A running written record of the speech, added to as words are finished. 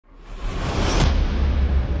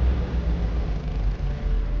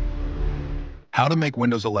How to make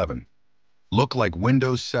Windows 11 look like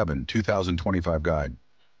Windows 7 2025 guide.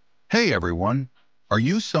 Hey everyone, are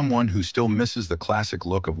you someone who still misses the classic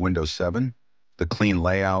look of Windows 7? The clean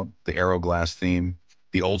layout, the Aero glass theme,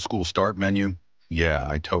 the old school start menu? Yeah,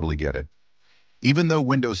 I totally get it. Even though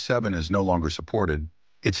Windows 7 is no longer supported,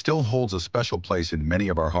 it still holds a special place in many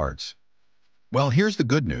of our hearts. Well, here's the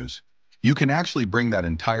good news. You can actually bring that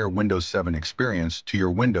entire Windows 7 experience to your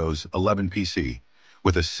Windows 11 PC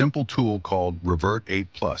with a simple tool called RevertIt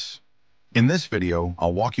Plus. In this video,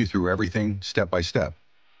 I'll walk you through everything step by step.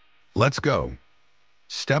 Let's go.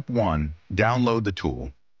 Step 1. Download the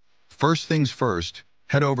tool. First things first,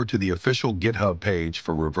 head over to the official GitHub page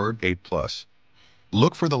for RevertIt Plus.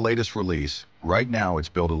 Look for the latest release, right now it's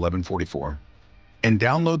build 1144, and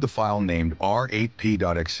download the file named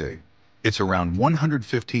r8p.exe. It's around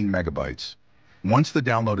 115 megabytes. Once the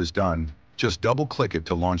download is done, just double-click it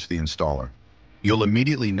to launch the installer. You'll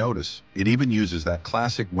immediately notice it even uses that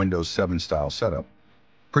classic Windows 7 style setup.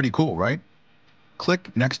 Pretty cool, right? Click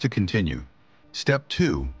Next to continue. Step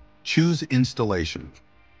 2. Choose Installation.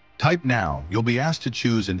 Type Now. You'll be asked to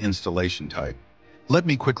choose an installation type. Let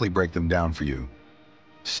me quickly break them down for you.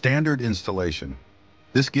 Standard installation.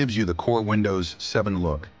 This gives you the core Windows 7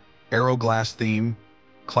 look, Aero glass theme,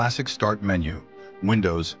 classic start menu,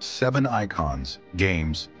 Windows 7 icons,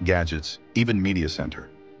 games, gadgets, even Media Center.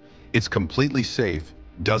 It's completely safe,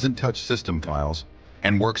 doesn't touch system files,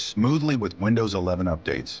 and works smoothly with Windows 11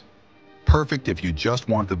 updates. Perfect if you just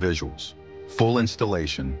want the visuals. Full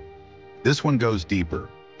installation. This one goes deeper.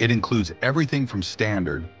 It includes everything from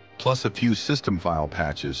standard, plus a few system file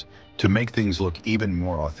patches to make things look even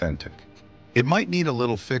more authentic. It might need a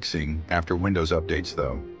little fixing after Windows updates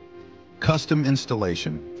though. Custom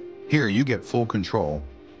installation. Here you get full control.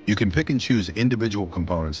 You can pick and choose individual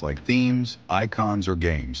components like themes, icons, or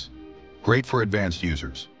games. Great for advanced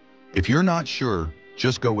users. If you're not sure,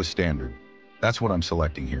 just go with standard. That's what I'm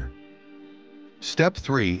selecting here. Step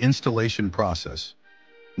 3. Installation process.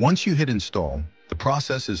 Once you hit install, the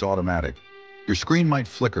process is automatic. Your screen might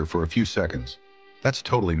flicker for a few seconds. That's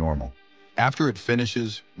totally normal. After it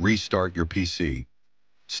finishes, restart your PC.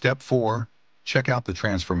 Step 4. Check out the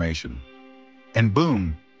transformation. And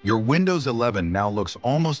boom, your Windows 11 now looks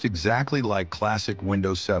almost exactly like classic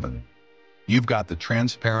Windows 7. You've got the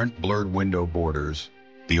transparent blurred window borders,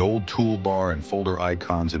 the old toolbar and folder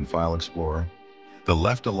icons in File Explorer, the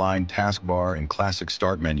left-aligned taskbar and classic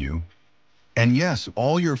start menu, and yes,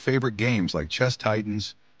 all your favorite games like Chess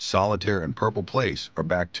Titans, Solitaire, and Purble are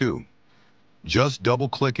back too. Just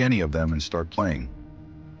double-click any of them and start playing.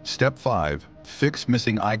 Step 5. Fix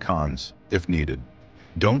missing icons if needed.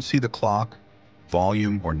 Don't see the clock,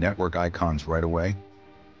 volume, or network icons right away?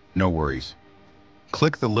 No worries.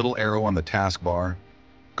 Click the little arrow on the taskbar,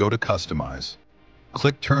 go to Customize.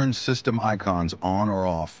 Click Turn System Icons on or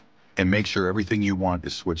off, and make sure everything you want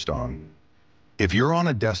is switched on. If you're on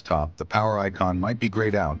a desktop, the power icon might be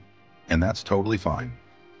grayed out, and that's totally fine.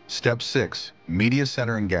 Step 6. Media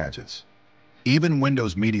Center and Gadgets. Even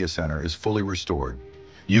Windows Media Center is fully restored.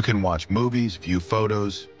 You can watch movies, view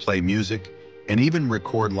photos, play music, and even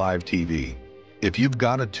record live TV. If you've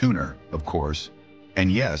got a tuner, of course.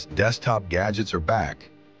 And yes, desktop gadgets are back.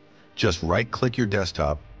 Just right-click your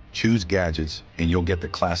desktop, choose Gadgets, and you'll get the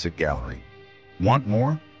classic gallery. Want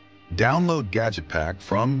more? Download Gadget Pack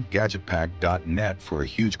from gadgetpack.net for a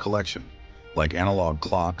huge collection, like analog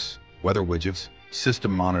clocks, weather widgets,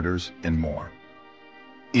 system monitors, and more.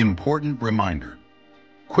 Important reminder.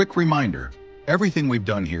 Quick reminder, everything we've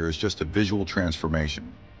done here is just a visual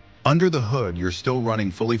transformation. Under the hood, you're still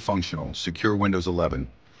running fully functional, secure Windows 11.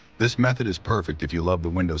 This method is perfect if you love the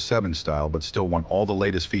Windows 7 style but still want all the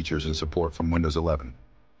latest features and support from Windows 11.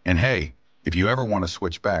 And hey, if you ever want to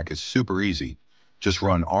switch back, it's super easy. Just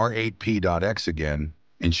run r8p.exe again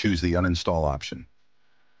and choose the uninstall option.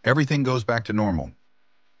 Everything goes back to normal.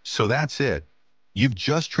 So that's it. You've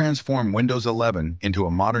just transformed Windows 11 into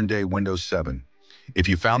a modern-day Windows 7. If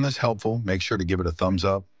you found this helpful, make sure to give it a thumbs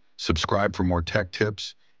up, subscribe for more tech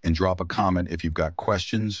tips, and drop a comment if you've got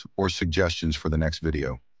questions or suggestions for the next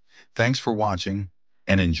video. Thanks for watching,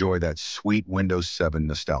 and enjoy that sweet Windows 7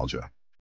 nostalgia.